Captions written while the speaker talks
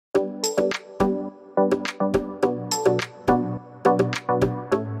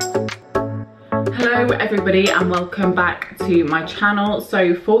Hello everybody and welcome back to my channel.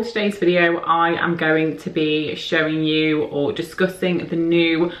 So for today's video I am going to be showing you or discussing the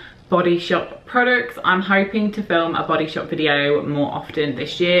new Body Shop products. I'm hoping to film a Body Shop video more often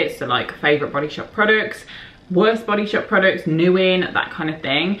this year, so like favourite Body Shop products, worst Body Shop products, new in, that kind of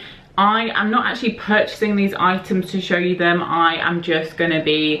thing. I am not actually purchasing these items to show you them. I am just going to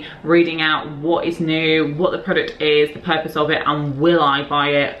be reading out what is new, what the product is, the purpose of it, and will I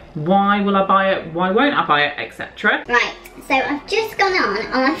buy it, why will I buy it, why won't I buy it, etc. Right, so I've just gone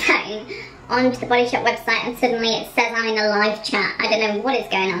on my phone onto the Body Shop website and suddenly it says I'm in a live chat. I don't know what is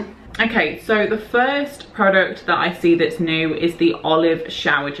going on. Okay, so the first product that I see that's new is the olive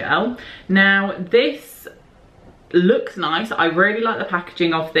shower gel. Now this looks nice. I really like the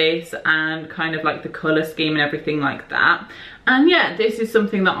packaging of this and kind of like the colour scheme and everything like that. And yeah, this is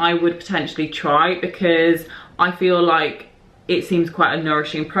something that I would potentially try because I feel like it seems quite a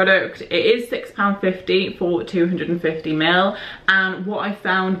nourishing product. It is £6.50 for 250ml, and what I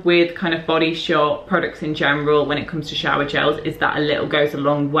found with kind of Body Shop products in general when it comes to shower gels is that a little goes a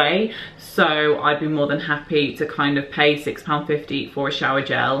long way. So I'd be more than happy to kind of pay £6.50 for a shower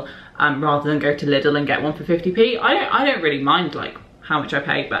gel rather than go to Lidl and get one for 50p. I don't really mind like how much I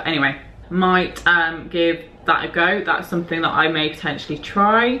pay, but anyway, might give that a go. That's something that I may potentially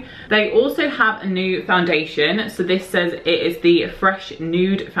try. They also have a new foundation. So this says it is the Fresh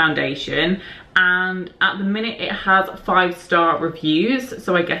Nude Foundation, and at the minute it has 5-star reviews,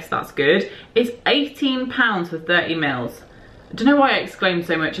 so I guess that's good. It's £18 for 30ml. I don't know why I exclaimed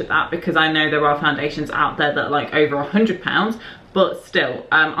so much at that because I know there are foundations out there that are like over £100, but still,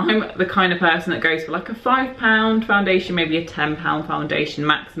 I'm the kind of person that goes for like a £5 foundation, maybe a £10 foundation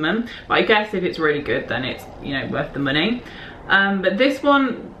maximum. But I guess if it's really good, then it's, you know, worth the money. But this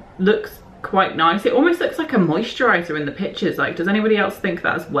one looks quite nice. It almost looks like a moisturizer in the pictures. Like, does anybody else think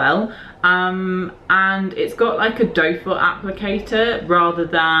that as well? And it's got like a doe foot applicator rather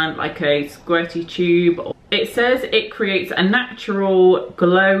than like a squirty tube. It says it creates a natural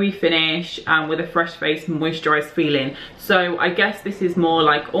glowy finish with a fresh face moisturized feeling. So I guess this is more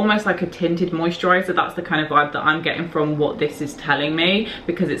like almost like a tinted moisturizer. That's the kind of vibe that I'm getting from what this is telling me,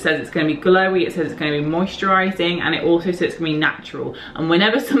 because it says it's going to be glowy, it says it's going to be moisturizing, and it also says it's going to be natural. And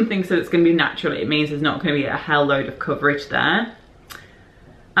whenever something says it's going to be natural, it means there's not going to be a hell load of coverage there.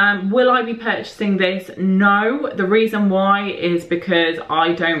 Will I be purchasing this? No. The reason why is because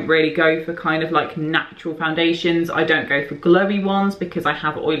I don't really go for kind of like natural foundations. I don't go for glowy ones because I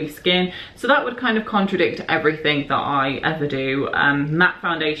have oily skin. So that would kind of contradict everything that I ever do. Matte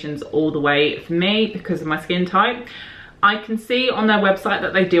foundations all the way for me because of my skin type. I can see on their website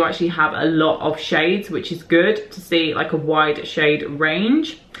that they do actually have a lot of shades, which is good to see, like a wide shade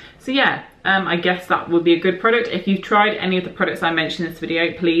range. So yeah, I guess that would be a good product. If you've tried any of the products I mentioned in this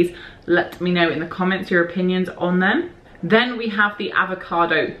video, please let me know in the comments your opinions on them. Then we have the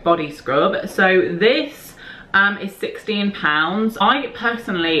avocado body scrub. So this is £16. I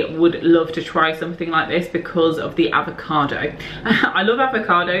personally would love to try something like this because of the avocado. I love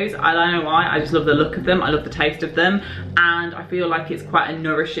avocados. I don't know why. I just love the look of them. I love the taste of them, and I feel like it's quite a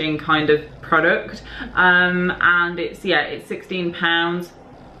nourishing kind of product. And it's, yeah, it's £16.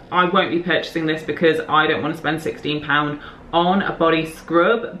 I won't be purchasing this because I don't want to spend £16 on a body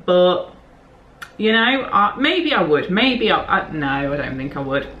scrub, but you know, maybe I would. Maybe no, I don't think I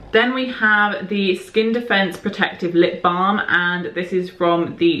would. Then we have the Skin Defense Protective Lip Balm, and this is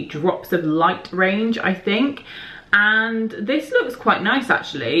from the Drops of Light range, I think. And this looks quite nice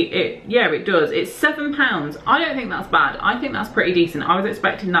actually. Yeah, it does. It's £7. I don't think that's bad. I think that's pretty decent. I was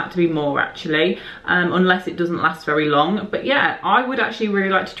expecting that to be more actually, unless it doesn't last very long. But yeah, I would actually really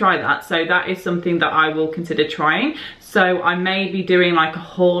like to try that. So that is something that I will consider trying. So I may be doing like a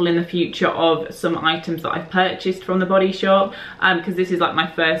haul in the future of some items that I've purchased from the Body Shop, because this is like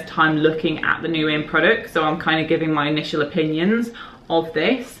my first time looking at the new in product. So I'm kind of giving my initial opinions of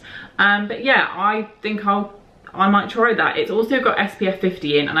this. But yeah, I think I might try that. It's also got SPF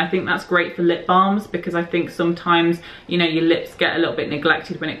 50 in, and I think that's great for lip balms because I think sometimes, you know, your lips get a little bit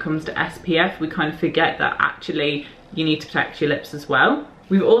neglected when it comes to SPF. We kind of forget that actually you need to protect your lips as well.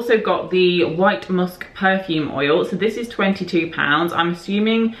 We've also got the White Musk Perfume Oil. So this is £22. I'm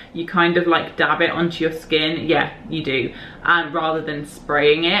assuming you kind of like dab it onto your skin. Yeah, you do. Rather than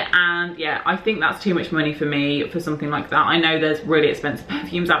spraying it. And yeah, I think that's too much money for me for something like that. I know there's really expensive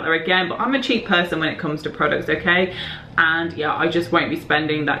perfumes out there again, but I'm a cheap person when it comes to products, okay? And yeah, I just won't be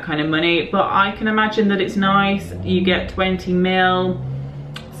spending that kind of money. But I can imagine that it's nice. You get 20ml.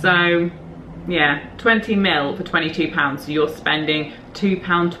 So yeah, 20ml for £22, so you're spending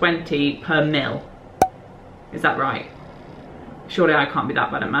 £2.20 per mil. Is that right? Surely I can't be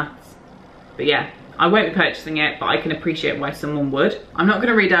that bad at maths. But yeah, I won't be purchasing it, but I can appreciate why someone would. I'm not going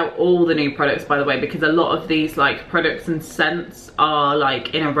to read out all the new products, by the way, because a lot of these like products and scents are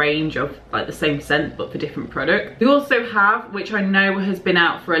like in a range of like the same scent but for different products. We also have, which I know has been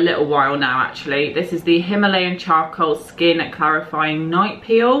out for a little while now actually, this is the Himalayan Charcoal Skin Clarifying Night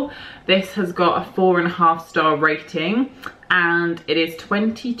Peel. This has got a 4.5 star rating and it is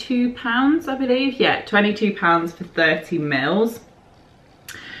 £22, I believe. Yeah, £22 for 30 mils.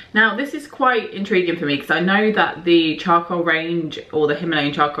 Now this is quite intriguing for me because I know that the charcoal range, or the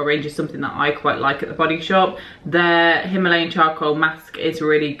Himalayan charcoal range, is something that I quite like at the Body Shop. Their Himalayan charcoal mask is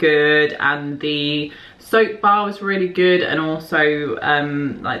really good and the soap bar is really good, and also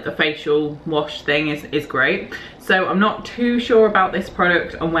like the facial wash thing is great. So I'm not too sure about this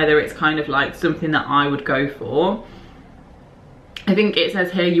product and whether it's kind of like something that I would go for. I think it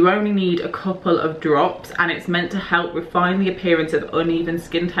says here you only need a couple of drops and it's meant to help refine the appearance of uneven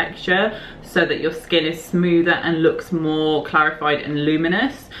skin texture so that your skin is smoother and looks more clarified and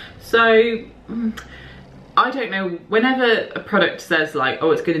luminous. So I don't know, whenever a product says like, oh,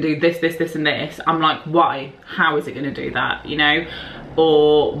 it's going to do this, this, this and this, I'm like, why? How is it going to do that, you know?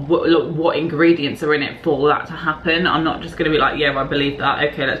 Or what ingredients are in it for that to happen? I'm not just going to be like, yeah, I believe that,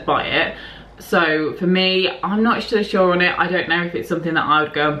 okay, let's buy it. So for me, I'm not so sure on it. I don't know if it's something that I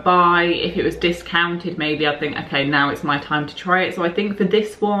would go and buy. If it was discounted, maybe I'd think, okay, now it's my time to try it. So I think for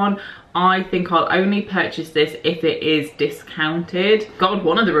this one, I think I'll only purchase this if it is discounted. God,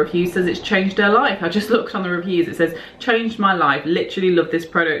 one of the reviews says it's changed her life. I just looked on the reviews. It says, changed my life. Literally love this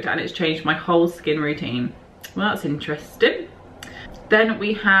product and it's changed my whole skin routine. Well, that's interesting. Then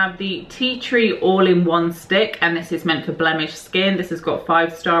we have the Tea Tree All-in-One Stick, and this is meant for blemished skin. This has got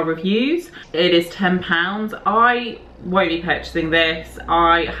 5-star reviews. It is £10. I won't be purchasing this.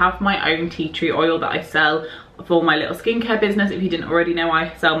 I have my own tea tree oil that I sell for my little skincare business. If you didn't already know,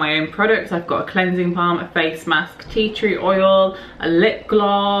 I sell my own products. I've got a cleansing balm, a face mask, tea tree oil, a lip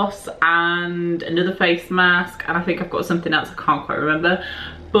gloss, and another face mask, and I think I've got something else, I can't quite remember.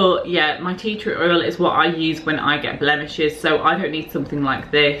 But yeah, my tea tree oil is what I use when I get blemishes, so I don't need something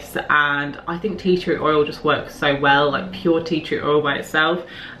like this. And I think tea tree oil just works so well, like pure tea tree oil by itself.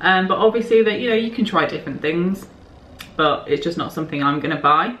 But obviously that, you know, you can try different things, but it's just not something I'm gonna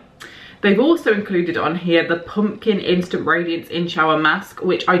buy. They've also included on here the Pumpkin Instant Radiance In Shower Mask,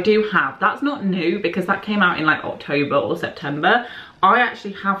 which I do have. That's not new because that came out in like October or September. I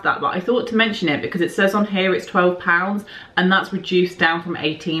actually have that, but I thought to mention it because it says on here it's £12 and that's reduced down from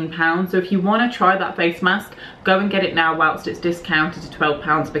 £18. So if you want to try that face mask, go and get it now whilst it's discounted to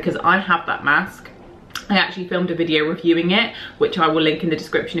 £12 because I have that mask. I actually filmed a video reviewing it, which I will link in the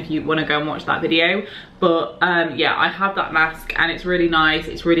description if you want to go and watch that video. But yeah, I have that mask and it's really nice,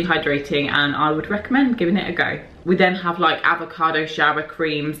 it's really hydrating, and I would recommend giving it a go. We then have like avocado shower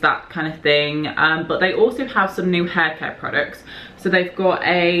creams, that kind of thing, but they also have some new hair care products. So they've got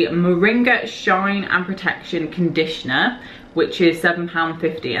a Moringa Shine and Protection Conditioner, which is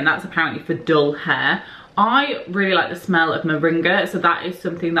 £7.50, and that's apparently for dull hair. I really like the smell of Moringa, so that is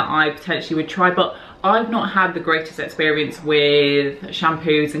something that I potentially would try, but I've not had the greatest experience with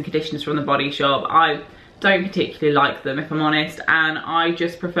shampoos and conditioners from the Body Shop. I don't particularly like them, if I'm honest, and I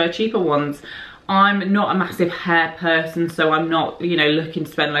just prefer cheaper ones. I'm not a massive hair person, so I'm not, you know, looking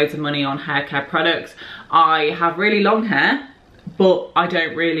to spend loads of money on hair care products. I have really long hair, but I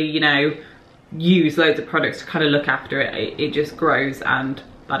don't really, you know, use loads of products to kind of look after it. It just grows, and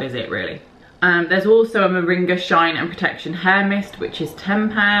that is it really. There's also a Moringa Shine and Protection Hair Mist, which is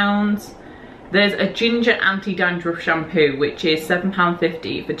 £10. There's a Ginger Anti-Dandruff Shampoo, which is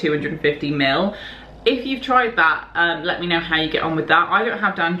 £7.50 for 250ml. If you've tried that, let me know how you get on with that. I don't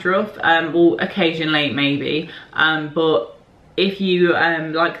have dandruff, well, occasionally maybe, but if you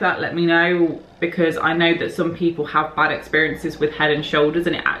like that, let me know, because I know that some people have bad experiences with Head and Shoulders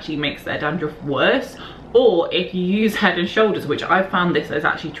and it actually makes their dandruff worse. Or if you use Head and Shoulders, which I found this is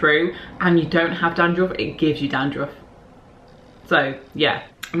actually true, and you don't have dandruff, it gives you dandruff. So yeah,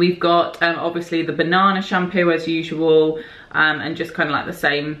 we've got obviously the banana shampoo as usual, and just kind of like the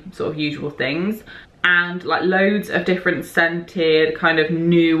same sort of usual things, and like loads of different scented kind of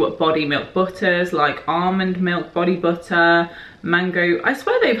new body milk butters, like almond milk body butter, mango. I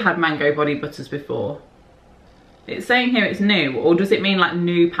swear they've had mango body butters before. It's saying here it's new, or does it mean like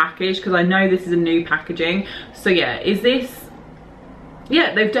new package? Because I know this is a new packaging. So yeah, is this,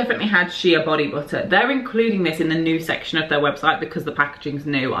 yeah, they've definitely had shea body butter. They're including this in the new section of their website because the packaging's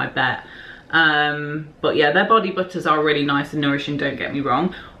new, I bet. But yeah, their body butters are really nice and nourishing, don't get me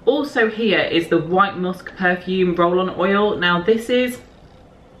wrong. Also here is the White Musk Perfume Roll-On Oil. Now this is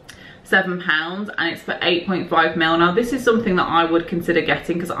 £7 and it's for 8.5ml. Now this is something that I would consider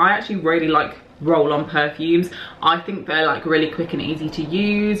getting because I actually really like roll-on perfumes. I think they're like really quick and easy to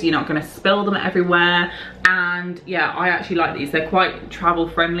use. You're not going to spill them everywhere, and yeah, I actually like these. They're quite travel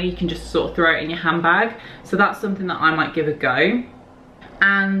friendly. You can just sort of throw it in your handbag, so that's something that I might give a go.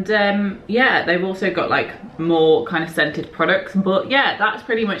 And yeah, they've also got like more kind of scented products, but yeah, that's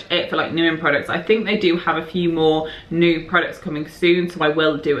pretty much it for like new products. I think they do have a few more new products coming soon, so I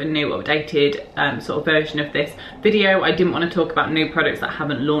will do a new updated sort of version of this video. I didn't want to talk about new products that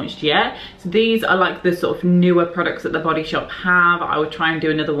haven't launched yet, so these are like the sort of newer products that the Body Shop have. I will try and do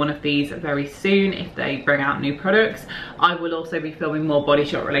another one of these very soon if they bring out new products. I will also be filming more Body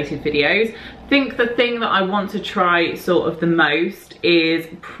Shop related videos. I think the thing that I want to try sort of the most is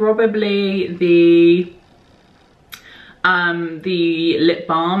probably the lip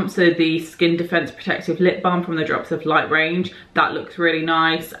balm, so the Skin Defense Protective Lip Balm from the Drops of Light range. That looks really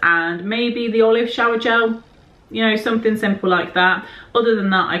nice. And maybe the olive shower gel, you know, something simple like that. Other than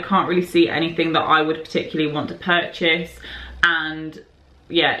that, I can't really see anything that I would particularly want to purchase. And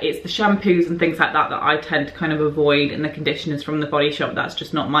yeah, it's the shampoos and things like that that I tend to kind of avoid, and the conditioners from the Body Shop, that's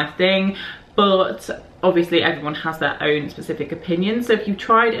just not my thing. But obviously everyone has their own specific opinion, so if you've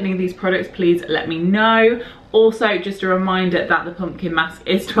tried any of these products, please let me know. Also, just a reminder that the pumpkin mask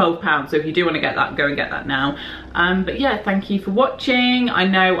is £12, so if you do want to get that, go and get that now. But yeah, thank you for watching. I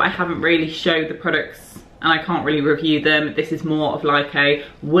know I haven't really showed the products and I can't really review them. This is more of like a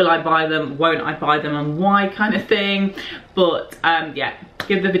will I buy them, won't I buy them, and why kind of thing. But yeah,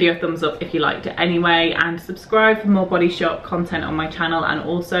 give the video a thumbs up if you liked it anyway, and subscribe for more Body Shop content on my channel, and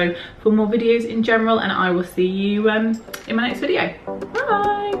also for more videos in general, and I will see you in my next video.